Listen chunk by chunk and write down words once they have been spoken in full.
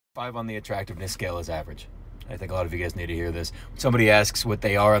5 on the attractiveness scale is average. I think a lot of you guys need to hear this. When somebody asks what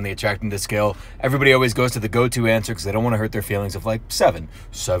they are on the attractiveness scale, everybody always goes to the go-to answer because they don't want to hurt their feelings of like 7,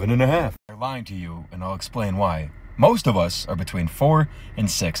 7.5. They're lying to you, and I'll explain why. Most of us are between 4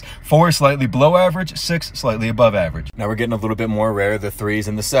 and 6. 4 slightly below average, 6 slightly above average. Now we're getting a little bit more rare, the 3s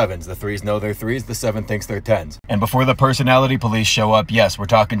and the 7s. The 3s know they're 3s, the 7 thinks they're 10s. And before the personality police show up, yes, we're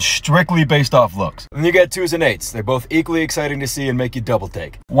talking strictly based off looks. Then you get 2s and 8s. They're both equally exciting to see and make you double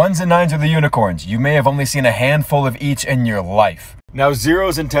take. 1s and 9s are the unicorns. You may have only seen a handful of each in your life. Now,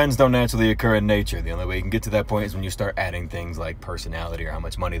 0s and 10s don't naturally occur in nature. The only way you can get to that point is when you start adding things like personality or how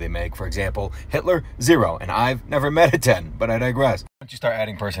much money they make. For example, Hitler, 0, and I've never met a 10, but I digress. Once you start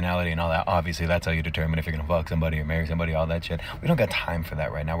adding personality and all that, obviously that's how you determine if you're gonna fuck somebody or marry somebody, all that shit. We don't got time for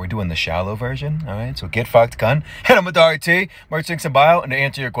that right now. We're doing the shallow version, all right? So get fucked, cunt. Hit him with RT, merch links in bio, and to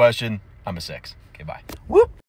answer your question, I'm a 6. Okay, bye. Whoop.